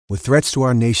With threats to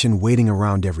our nation waiting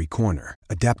around every corner,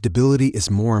 adaptability is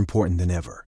more important than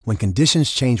ever. When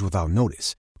conditions change without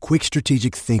notice, quick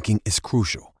strategic thinking is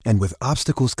crucial. And with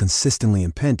obstacles consistently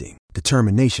impending,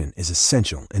 determination is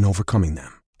essential in overcoming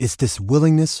them. It's this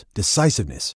willingness,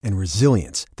 decisiveness, and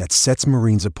resilience that sets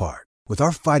Marines apart. With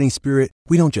our fighting spirit,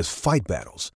 we don't just fight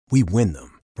battles, we win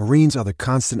them. Marines are the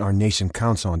constant our nation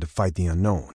counts on to fight the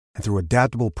unknown. And through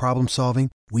adaptable problem solving,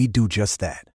 we do just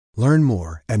that. Learn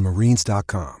more at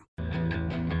marines.com.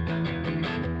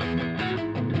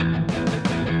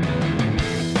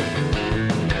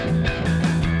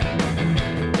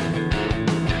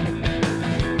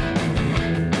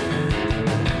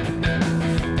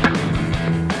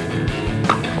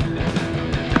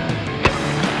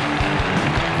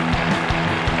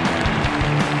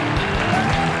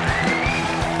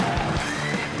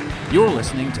 You're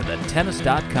listening to the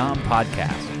Tennis.com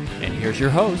podcast, and here's your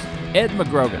host, Ed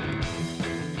McGrogan.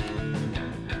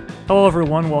 Hello,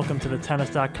 everyone. Welcome to the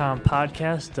Tennis.com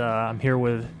podcast. I'm here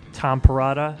with Tom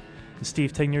Perrotta and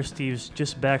Steve Tigner. Steve's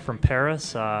just back from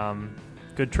Paris.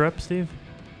 Good trip, Steve?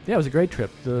 Yeah, it was a great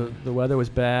trip. The weather was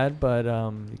bad, but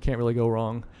you can't really go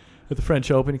wrong at the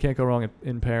French Open. You can't go wrong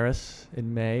in Paris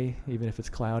in May, even if it's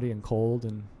cloudy and cold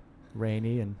and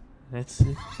rainy and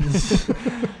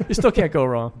you still can't go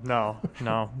wrong. No.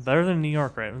 Better than New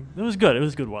York, right? It was good. It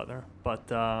was good weather,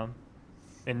 but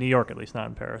in New York at least, not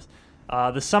in Paris.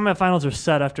 The semifinals are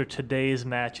set after today's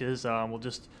matches. We'll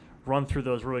just run through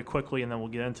those really quickly, and then we'll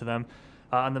get into them.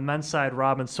 On the men's side,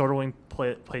 Robin Soderling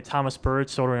played Thomas Berdych.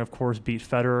 Soderling, of course, beat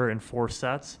Federer in 4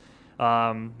 sets.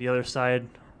 The other side,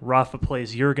 Rafa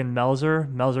plays Jürgen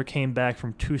Melzer. Melzer came back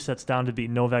from 2 sets down to beat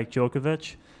Novak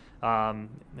Djokovic. In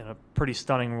a pretty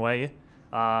stunning way.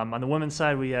 On the women's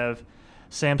side, we have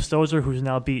Sam Stosur, who's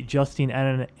now beat Justine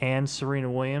Henin and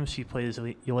Serena Williams. She plays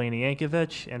Jelena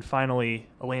Jankovic. And finally,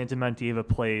 Elena Dementieva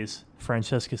plays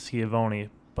Francesca Schiavone.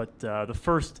 But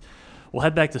we'll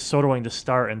head back to Soderling to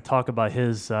start and talk about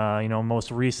his most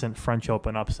recent French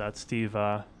Open upset. Steve,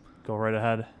 go right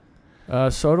ahead.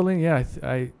 Soderling, yeah,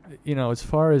 as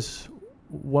far as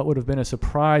what would have been a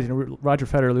surprise, Roger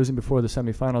Federer losing before the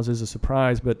semifinals is a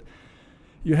surprise, but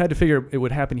you had to figure it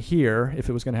would happen here if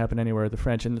it was going to happen anywhere at the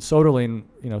French. And Soderling,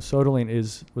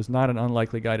 was not an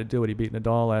unlikely guy to do it. He beat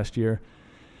Nadal last year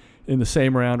in the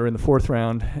same round or in the 4th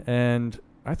round, and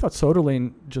I thought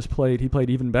Soderling played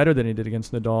even better than he did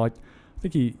against Nadal. I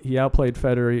think he outplayed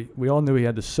Federer. We all knew he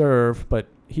had to serve, but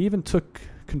he even took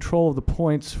control of the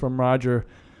points from Roger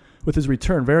with his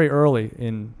return very early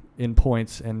in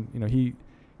points, and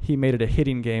he made it a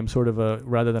hitting game, sort of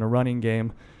rather than a running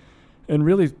game, and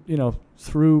really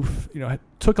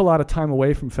took a lot of time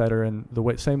away from Federer in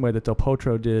the same way that Del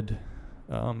Potro did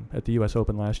at the U.S.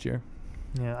 Open last year.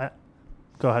 Yeah,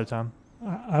 go ahead, Tom.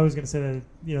 I was going to say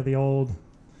that the old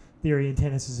theory in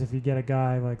tennis is if you get a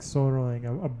guy like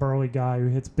Soderling, a burly guy who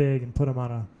hits big, and put him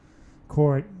on a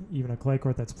court, even a clay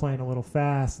court that's playing a little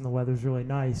fast and the weather's really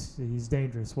nice, he's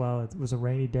dangerous. Well, it was a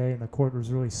rainy day and the court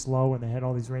was really slow and they had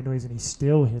all these rain delays and he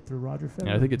still hit through Roger Federer.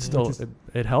 Yeah, I think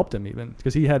it helped him even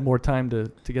because he had more time to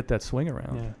get that swing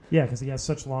around. Yeah, because he has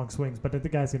such long swings, but the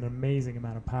guy's got an amazing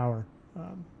amount of power,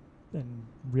 and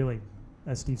really,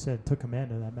 as Steve said, took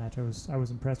command of that match. I was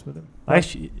impressed with him.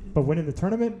 But winning the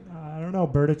tournament, I don't know.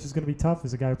 Berdych is going to be tough.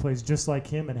 As a guy who plays just like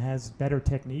him and has better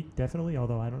technique, definitely.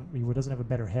 Although he doesn't have a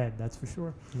better head, that's for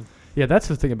sure. Yeah, that's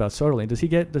the thing about Soderling. Does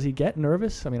he get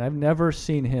nervous? I mean, I've never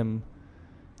seen him.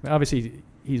 Obviously,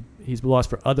 he's lost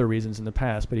for other reasons in the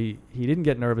past, but he didn't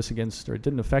get nervous against, or it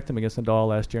didn't affect him against Nadal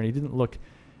last year, and he didn't look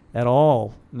at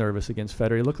all nervous against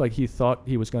Federer. He looked like he thought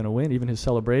he was going to win. Even his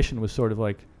celebration was sort of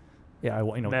like. Yeah,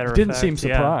 didn't seem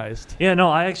surprised. Yeah,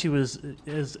 no, I actually was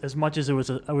as much as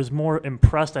I was more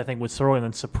impressed, I think, with Soderling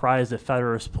than surprised at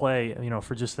Federer's play.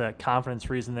 For just that confidence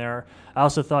reason there. I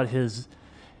also thought he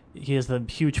has the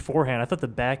huge forehand. I thought the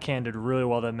backhand did really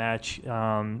well that match.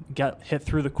 Got hit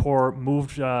through the court,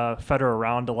 moved Federer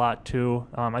around a lot too.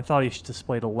 I thought he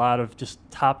displayed a lot of just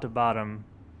top to bottom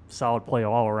solid play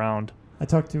all around. I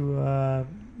talked to I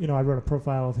wrote a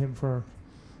profile of him for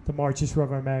the March issue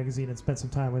of our magazine and spent some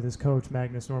time with his coach,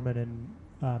 Magnus Norman,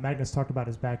 and Magnus talked about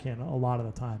his backhand a lot of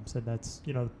the time. Said that's,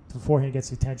 the forehand gets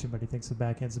the attention, but he thinks the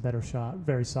backhand's a better shot.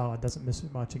 Very solid, doesn't miss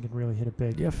it much, and can really hit it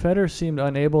big. Yeah, Federer seemed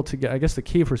unable to get, I guess the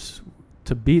key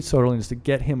to beat Soderling is to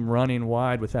get him running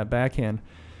wide with that backhand.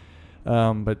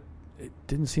 But it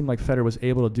didn't seem like Federer was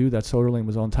able to do that. Soderling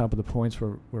was on top of the points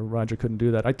where Roger couldn't do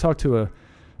that. I talked to a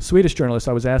Swedish journalist.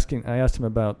 I asked him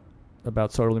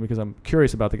about Soderling because I'm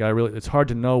curious about the guy. Really, it's hard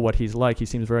to know what he's like. He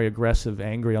seems very aggressive,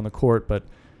 angry on the court, but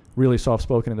really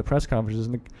soft-spoken in the press conferences.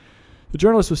 And the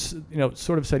journalist was,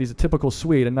 sort of said he's a typical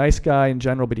Swede, a nice guy in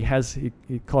general, but he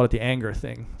called it the anger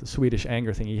thing, the Swedish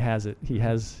anger thing. He has it.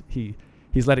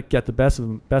 He's let it get the best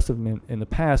of him in the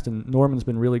past, and Norman's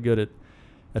been really good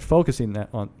at focusing that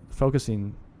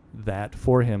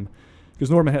for him, because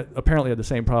Norman apparently had the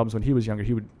same problems when he was younger.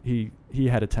 He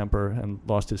had a temper and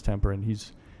lost his temper, and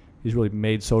he's really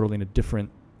made Soderling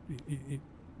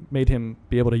made him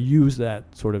be able to use that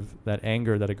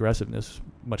anger, that aggressiveness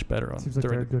much better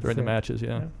during the matches.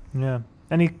 Yeah.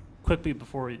 Any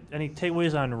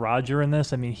takeaways on Roger in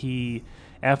this? I mean, he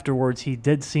afterwards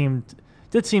did seem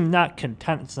not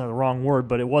content. It's not the wrong word,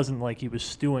 but it wasn't like he was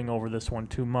stewing over this one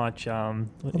too much.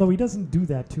 Although he doesn't do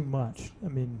that too much. I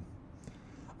mean,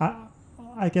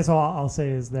 I guess all I'll say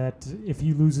is that if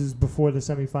he loses before the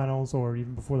semifinals or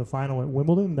even before the final at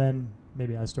Wimbledon, then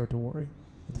maybe I start to worry.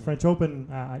 At the French Open,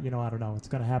 I don't know. It's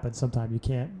going to happen sometime. You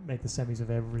can't make the semis of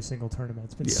every single tournament.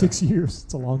 It's been 6 years.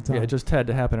 It's a long time. Yeah, it just had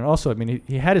to happen. And also, I mean,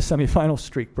 he had his semifinal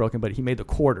streak broken, but he made the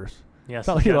quarters. Yes,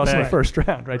 not like he lost in the first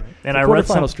round, right? And the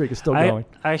quarterfinal streak is still going.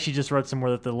 I actually just read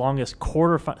somewhere that the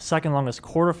second longest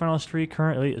quarterfinal streak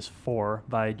currently is 4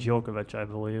 by Djokovic, I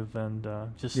believe, and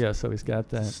so he's got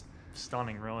that.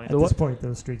 Stunning, really. At this point,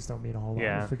 those streaks don't mean a whole lot.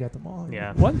 Yeah. You forget them all.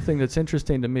 Yeah. One thing that's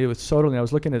interesting to me with Soderling, I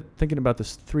was thinking about the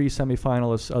 3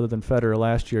 semifinalists other than Federer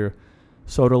last year: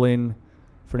 Soderling,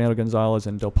 Fernando Gonzalez,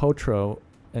 and Del Potro.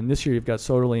 And this year you've got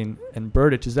Soderling and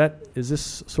Berdych. Is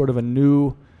this sort of a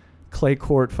new clay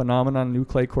court phenomenon, new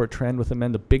clay court trend with the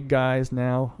men? The big guys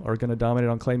now are going to dominate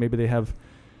on clay. Maybe they have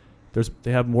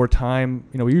more time.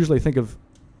 We usually think of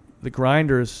the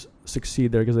grinders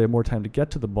succeed there because they have more time to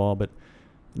get to the ball, but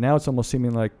now it's almost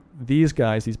seeming like these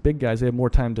big guys, they have more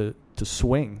time to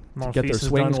swing, to get their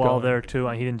swings done well going. there too.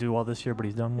 He didn't do well this year, but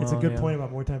he's done well. It's a good point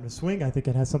about more time to swing. I think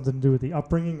it has something to do with the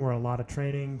upbringing, where a lot of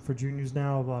training for juniors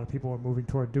now, a lot of people are moving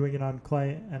toward doing it on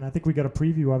clay. And I think we got a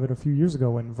preview of it a few years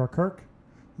ago when Verkerk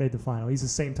made the final. He's the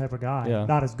same type of guy. Yeah.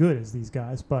 Not as good as these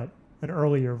guys, but an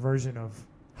earlier version of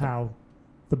how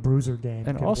the bruiser game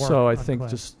And can also, work I on think clay.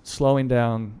 just slowing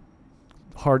down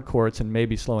hard courts and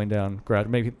maybe slowing down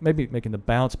maybe making the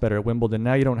bounce better at Wimbledon.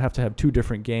 Now you don't have to have 2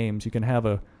 different games. You can have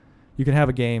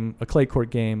a game, a clay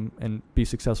court game, and be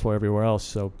successful everywhere else.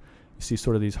 So you see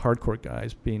sort of these hard court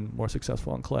guys being more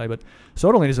successful on clay. But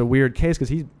Soderling is a weird case because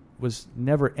he was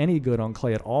never any good on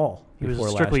clay at all. He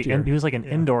was strictly he was like an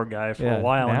indoor guy for a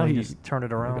while, now and he just turned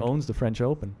it around. He owns the French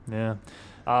Open. Yeah.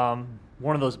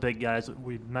 One of those big guys,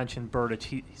 we mentioned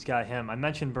Berdych. He's got him. I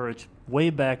mentioned Berdych way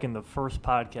back in the first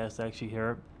podcast actually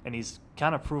here, and he's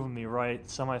kind of proven me right.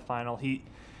 Semifinal, he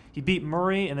beat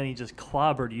Murray, and then he just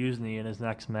clobbered Uzny in his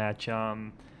next match. He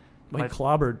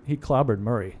clobbered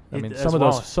Murray. I mean, some of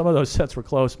those sets were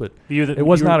close, but it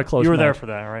was not a close match. You were there for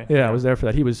that, right? Yeah, I was there for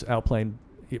that. He was outplaying.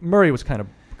 Murray was kind of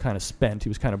spent. He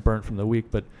was kind of burnt from the week,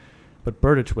 but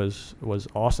Berdych was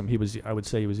awesome. I would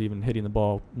say he was even hitting the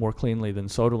ball more cleanly than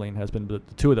Soderling has been. But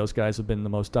the 2 of those guys have been the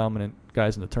most dominant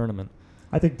guys in the tournament.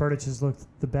 I think Berdych has looked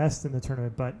the best in the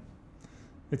tournament, but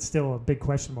it's still a big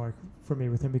question mark for me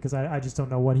with him because I just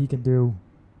don't know what he can do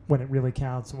when it really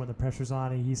counts and when the pressure's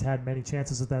on. He's had many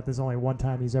chances at that. There's only one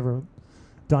time he's ever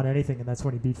done anything, and that's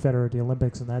when he beat Federer at the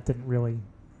Olympics, and that didn't really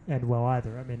end well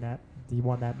either. I mean, he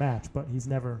won that match, but he's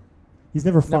never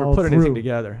followed put through. anything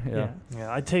together. Yeah.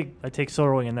 I take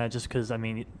Soderling in that just because, I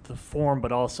mean, the form,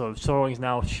 but also Soderling's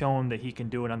now shown that he can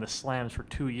do it on the slams for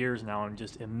 2 years now in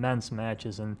just immense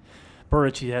matches. And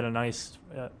Berdych, he had a nice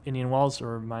Indian Wells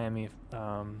or Miami.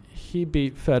 He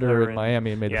beat Federer at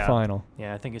Miami and made the final.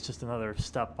 Yeah, I think it's just another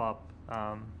step up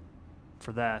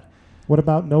for that. What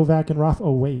about Novak and Rafa?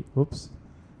 Oh, wait. Oops.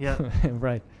 Yeah.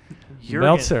 Right.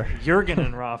 Jurgen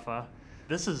and Rafa.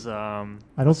 This is. I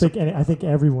think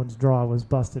everyone's draw was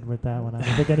busted with that one. I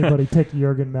don't think anybody picked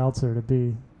Jurgen Meltzer to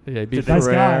be. Yeah, he beat nice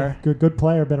Ferrer. guy, good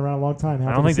player, been around a long time.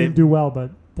 I don't think they do well,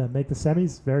 but to make the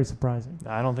semis, very surprising.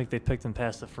 I don't think they picked him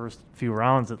past the first few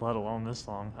rounds, let alone this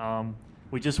long.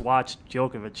 We just watched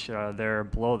Djokovic there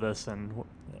blow this, and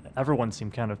everyone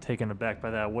seemed kind of taken aback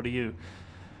by that. What did you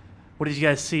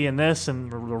guys see in this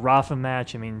and the Rafa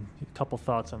match? I mean, a couple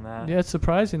thoughts on that. Yeah, it's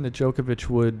surprising that Djokovic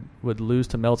would lose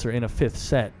to Meltzer in a 5th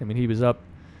set. I mean, he was up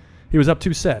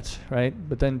 2 sets, right?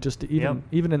 But then just even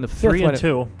in the 5th,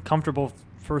 3-2, comfortable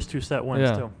first 2 set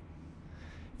wins too.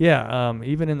 Yeah,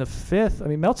 even in the 5th, I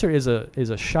mean, Meltzer is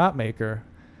a shot maker,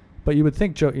 but you would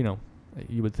think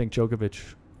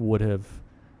Djokovic would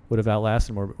have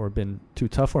outlasted him or been too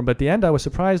tough for him. But at the end, I was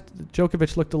surprised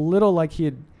Djokovic looked a little like he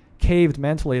had caved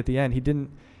mentally at the end. He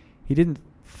didn't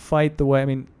fight the way. I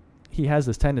mean, he has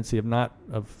this tendency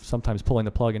of sometimes pulling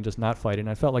the plug and just not fighting.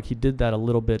 I felt like he did that a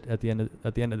little bit at the end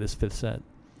of this 5th set.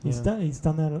 He's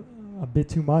done that a bit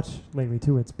too much lately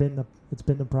too. It's been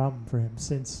the problem for him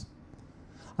since.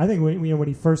 I think when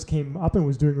he first came up and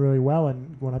was doing really well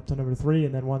and went up to number 3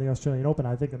 and then won the Australian Open,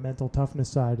 I think the mental toughness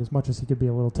side, as much as he could be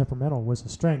a little temperamental, was a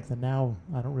strength. And now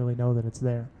I don't really know that it's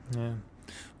there. Yeah.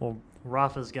 Well,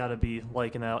 Rafa's got to be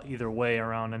liking that either way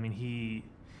around. I mean, he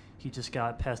just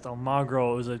got past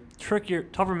Almagro. It was a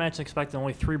tougher match than expected.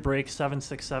 Only 3 breaks,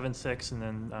 7-6, 7-6, and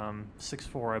then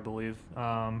 6-4, I believe.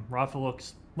 Rafa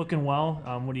looking well.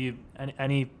 What do you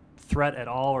any threat at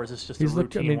all, or is this just a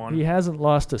routine one? He hasn't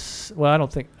lost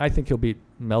I think he'll beat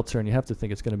Meltzer, and you have to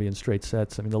think it's going to be in straight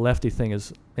sets. I mean, the lefty thing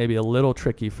is maybe a little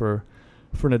tricky for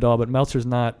Nadal, but Meltzer's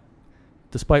not,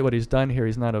 despite what he's done here,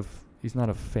 he's not a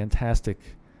fantastic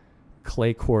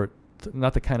clay court,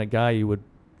 not the kind of guy you would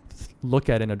look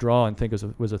at in a draw and think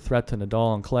was a threat to Nadal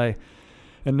on clay.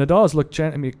 And Nadal's looked,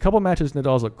 a couple matches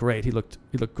Nadal's looked great. He looked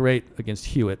great against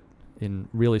Hewitt in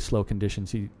really slow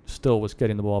conditions. He still was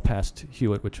getting the ball past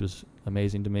Hewitt, which was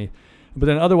amazing to me. But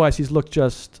then otherwise he's looked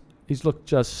just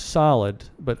solid,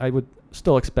 but I would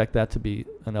still expect that to be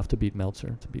enough to beat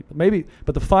Meltzer.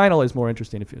 But the final is more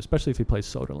interesting, especially if he plays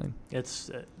Soderling. It's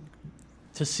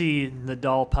to see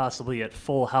Nadal possibly at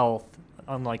full health,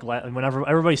 unlike whenever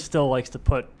everybody still likes to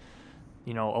put,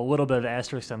 a little bit of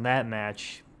asterisk on that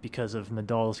match because of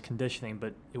Nadal's conditioning,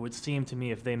 but it would seem to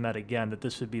me if they met again that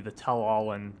this would be the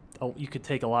tell-all, and you could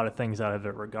take a lot of things out of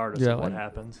it regardless of what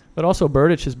happens. But also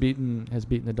Berdych has beaten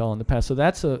Nadal in the past, so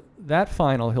that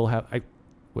final I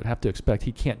would have to expect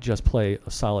he can't just play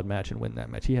a solid match and win that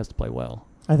match. He has to play well.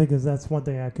 I think that's one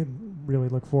thing I could really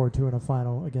look forward to in a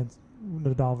final against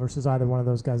Nadal versus either one of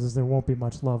those guys, is there won't be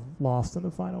much love lost in the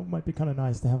final. It might be kind of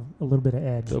nice to have a little bit of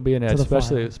edge. There'll be an edge,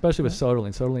 especially with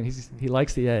Soderling. Soderling, he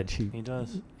likes the edge. He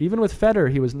does. Even with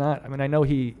Federer, he was not. I mean, I know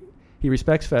he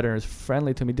respects Federer and is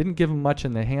friendly to him. He didn't give him much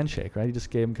in the handshake, right? He just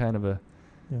gave him kind of it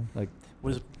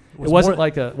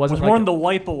wasn't more in the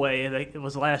wipe away. It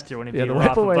was last year when he beat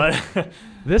Rafa. But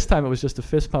this time it was just a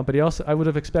fist pump. But I would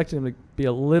have expected him to be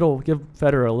give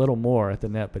Federer a little more at the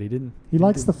net, but he didn't. He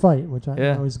likes the fight, which I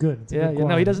know is good. It's he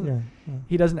doesn't. Yeah.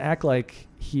 He doesn't act like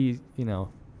he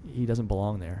doesn't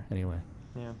belong there anyway.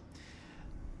 Yeah.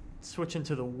 Switching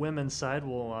to the women's side,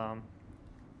 we'll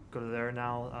go to there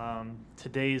now.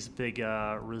 Today's big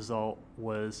result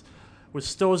was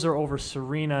Stosur over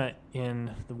Serena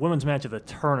in the women's match of the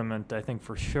tournament, I think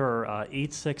for sure.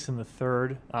 8-6 in the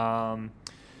third.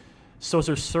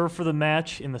 Stosur served for the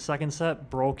match in the second set,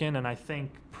 broken, and I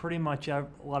think pretty much a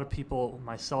lot of people,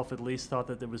 myself at least, thought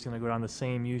that it was going to go down the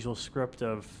same usual script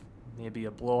of maybe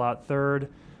a blowout third,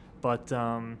 but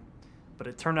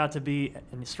it turned out to be,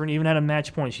 and Serena even had a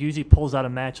match point. She usually pulls out a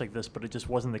match like this, but it just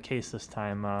wasn't the case this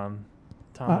time.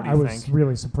 Tom, what do you think? I was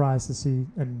really surprised to see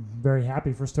and very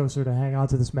happy for Stosur to hang on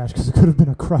to this match, because it could have been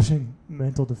a crushing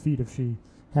mental defeat if she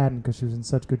hadn't, because she was in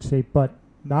such good shape. But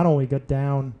not only got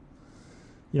down,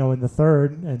 in the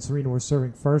third, and Serena was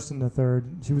serving first in the third,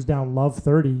 she was down love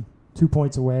 30, 2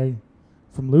 points away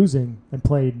from losing, and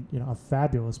played a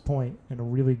fabulous point and a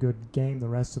really good game the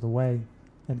rest of the way,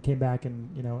 and came back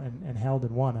and and held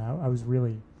and won. I was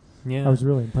really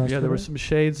impressed. Yeah, there were some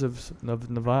shades of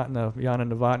Novotna, Jana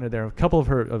Novotna there. A couple of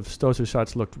Stosur's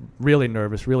shots looked really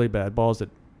nervous, really bad balls that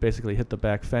basically hit the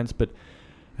back fence. But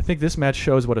I think this match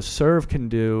shows what a serve can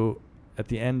do at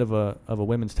the end of a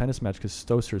women's tennis match, because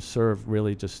Stosur's serve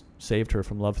really just saved her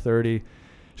from love 30.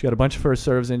 She got a bunch of first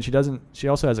serves in. She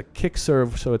also has a kick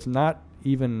serve, so it's not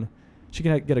even. She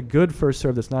can get a good first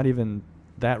serve that's not even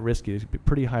that risky. It's a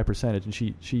pretty high percentage, and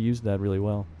she used that really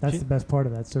well. That's the best part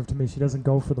of that serve to me. She doesn't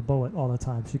go for the bullet all the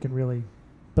time. She can really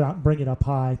bring it up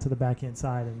high to the backhand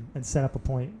side and set up a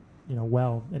point,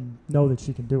 well, and know that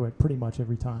she can do it pretty much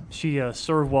every time. She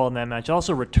served well in that match.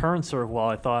 Also returned serve well,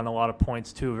 I thought, in a lot of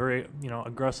points too. Very,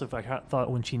 aggressive, I thought,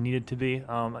 when she needed to be.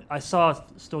 I saw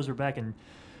Stosur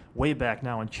way back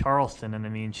now in Charleston, and I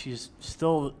mean, she's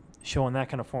still showing that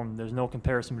kind of form. There's no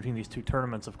comparison between these two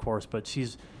tournaments, of course, but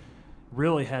she's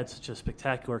really had such a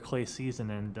spectacular clay season,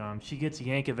 and she gets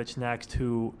Jankovic next,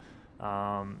 who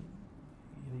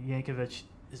Jankovic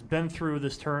has been through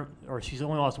this or she's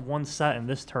only lost one set in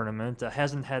this tournament.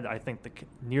 Hasn't had, I think,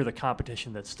 near the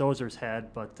competition that Stosur's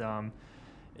had, but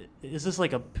is this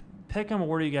like a pick-em, or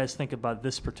what do you guys think about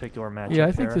this particular match? Yeah,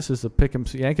 I think this is a pick-em.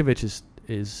 Jankovic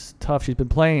is tough. She's been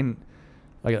playing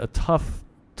like a tough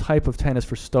type of tennis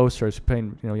for Stosur. She's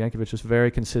playing, Jankovic is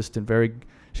very consistent,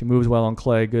 she moves well on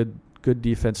clay, good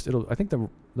defense. I think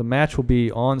the match will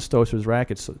be on Stosur's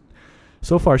racket.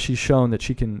 So far she's shown that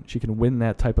she can win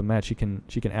that type of match. She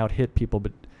can out-hit people,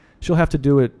 but she'll have to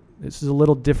do it. This is a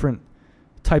little different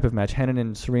type of match. Henin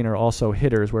and Serena are also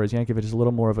hitters, whereas Jankovic is a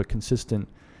little more of a consistent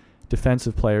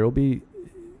defensive player.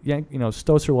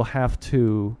 Stosur will have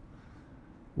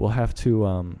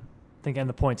to think end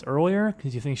the points earlier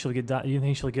because you think she'll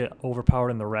get overpowered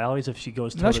in the rallies if she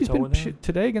goes toe to toe with them?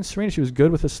 Today against Serena, she was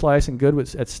good with the slice and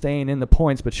good at staying in the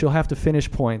points, but she'll have to finish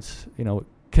points,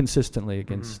 consistently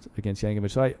against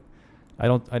Jankovic. So I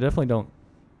definitely don't.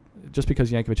 Just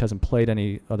because Jankovic hasn't played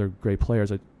any other great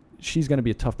players, she's going to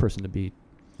be a tough person to beat.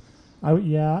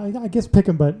 I guess pick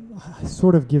him, but I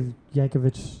sort of give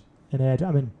Jankovic an edge.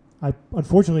 I mean, I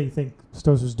unfortunately think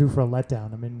Stosur's due for a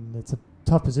letdown. I mean, it's a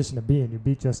tough position to be in. You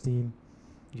beat Justine,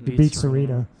 you beat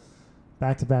Serena,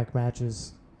 back-to-back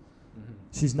matches. Mm-hmm.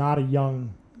 She's not a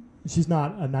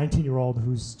 19-year-old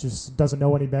who's just doesn't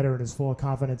know any better and is full of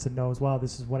confidence and knows, well,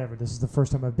 this is the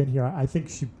first time I've been here. I think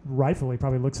she rightfully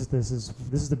probably looks at this as,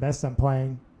 this is the best I'm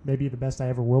playing, maybe the best I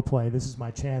ever will play. This is my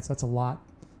chance. That's a lot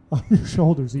on your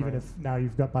shoulders, even if now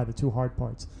you've got by the two hard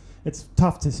parts. It's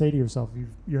tough to say to yourself,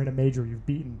 you're in a major, you've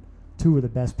beaten two of the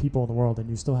best people in the world, and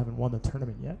you still haven't won the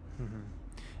tournament yet. Mm-hmm.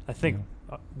 I think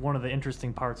one of the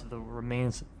interesting parts of the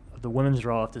remains of the women's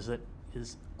draw left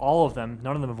is all of them,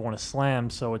 none of them have won a slam,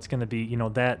 so it's going to be,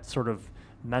 that sort of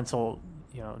mental,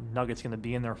 nugget's going to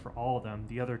be in there for all of them.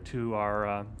 The other two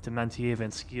are Dementieva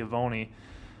and Schiavone.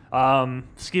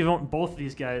 Schiavone, both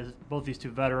these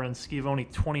two veterans. Schiavone,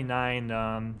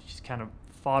 29, she's kind of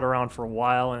fought around for a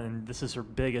while, and this is her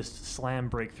biggest slam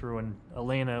breakthrough. And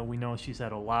Elena, we know she's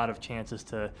had a lot of chances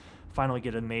to finally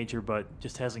get a major, but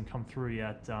just hasn't come through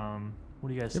yet. What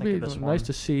do you guys think of this one? Nice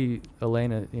to see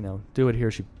Elena, do it here.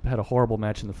 She had a horrible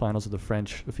match in the finals of the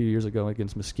French a few years ago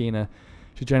against Meskina.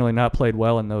 She's generally not played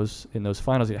well in those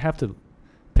finals. You have to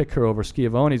pick her over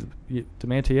Schiavone.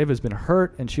 Dementieva has been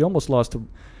hurt, and she almost lost to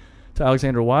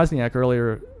Alexandra Wozniak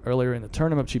earlier in the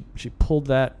tournament. She pulled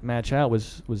that match out.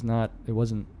 It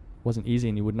wasn't easy,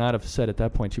 and you would not have said at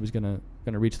that point she was gonna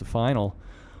reach the final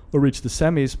or reach the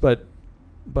semis.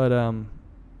 But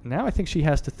now I think she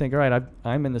has to think, all right,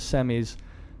 I'm in the semis.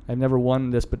 I've never won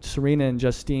this, but Serena and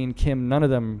Justine, Kim, none of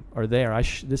them are there.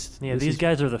 These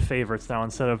guys are the favorites now.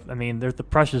 The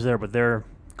pressure's there, but they're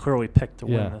clearly picked to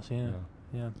win this.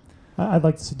 Yeah. I'd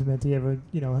like to see Dementieva,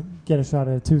 get a shot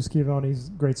at it too. Schiavone's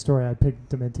great story. I'd pick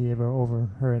Dementieva over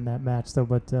her in that match, though.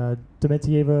 But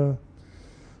Dementieva,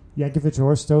 Jankovic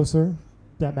or Stosur,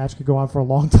 that match could go on for a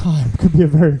long time. Could be a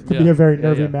very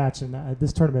nervy match. And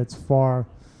this tournament's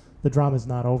the drama's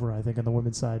not over, I think, on the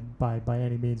women's side by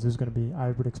any means.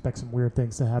 I would expect some weird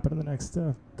things to happen in the next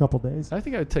couple days. I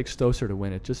think I would take Stosur to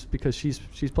win it just because she's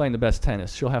playing the best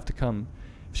tennis. She'll have to come.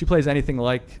 If she plays anything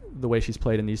like the way she's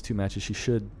played in these two matches, she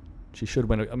should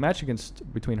win. A match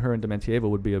between her and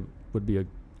Dementieva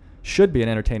should be an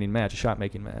entertaining match, a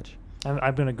shot-making match.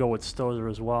 I'm going to go with Stosur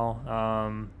as well.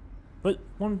 But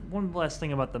one last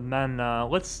thing about the men.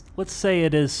 Let's say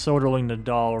it is Soderling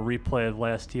Nadal, a replay of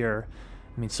last year.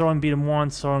 I mean, Soderling beat him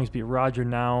once. Soderling's beat Roger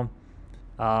now.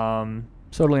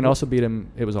 Soderling also beat him.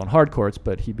 It was on hard courts,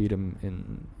 but he beat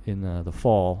him in the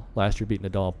fall last year. Beat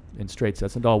Nadal in straight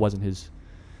sets. Nadal wasn't his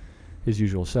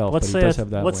usual self. Let's say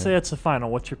it's the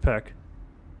final. What's your pick?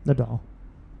 Nadal.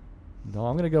 No,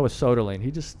 I'm going to go with Soderling.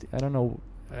 I don't know.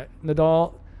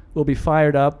 Nadal will be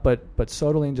fired up, but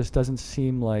Soderling just doesn't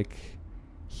seem like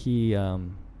he's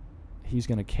going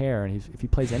to care. And if he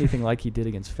plays anything like he did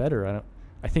against Federer,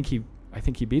 I think he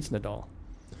beats Nadal.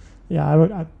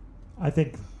 Yeah, I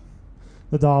think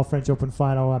Nadal French Open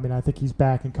final. I mean, I think he's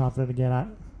back and confident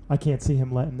again. I can't see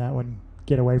him letting that one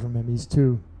get away from him. He's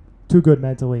too good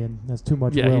mentally and has too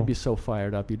much will. Yeah, he'd be so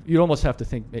fired up. You'd almost have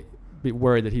to be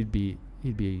worried that he'd be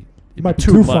he might be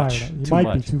too fired up. He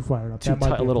might be too fired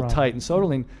up. A little tight. And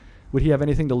Soderling, would he have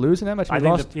anything to lose in that match? I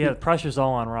think the pressure's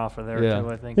all on Rafa there too.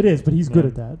 I think it is, but he's good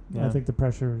at that. Yeah. I think the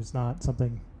pressure is not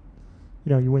something.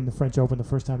 You win the French Open the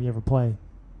first time you ever play,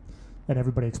 and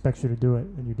everybody expects you to do it,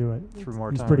 and you do it. Through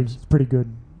more times. He's pretty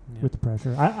good with the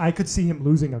pressure. I could see him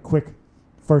losing a quick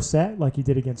first set like he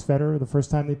did against Federer the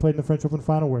first time they played in the French Open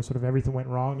final, where sort of everything went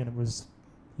wrong and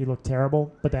he looked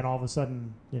terrible. But then all of a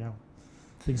sudden,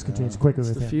 things can change quickly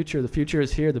with him. The future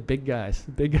is here. The big guys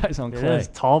on clay. It is.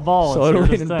 Tall ball.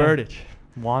 Soderling and Berdych.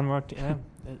 Juan Martin.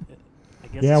 I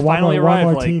guess Juan finally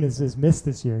arrived. Martin is missed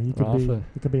this year. He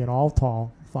could be an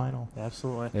all-tall final.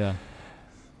 Absolutely. Yeah.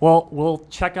 Well, we'll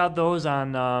check out those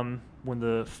on when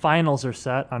the finals are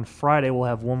set on Friday. We'll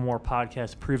have one more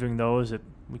podcast previewing those.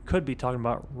 We could be talking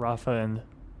about Rafa and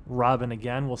Robin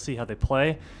again. We'll see how they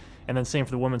play. And then same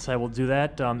for the women's side. We'll do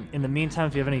that. In the meantime,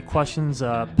 if you have any questions,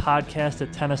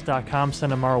 podcast@tennis.com,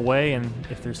 send them our way. And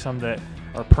if there's some that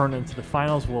are pertinent to the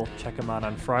finals, we'll check them out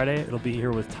on Friday. It'll be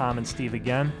here with Tom and Steve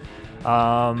again.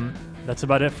 That's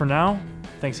about it for now.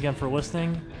 Thanks again for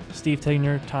listening. Steve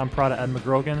Tegner, Tom Prada, Ed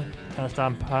McGrogan.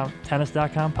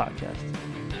 Tennis.com podcast.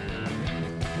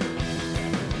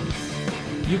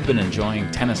 You've been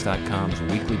enjoying Tennis.com's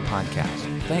weekly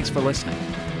podcast. Thanks for listening.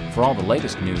 For all the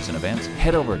latest news and events,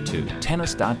 head over to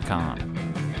Tennis.com.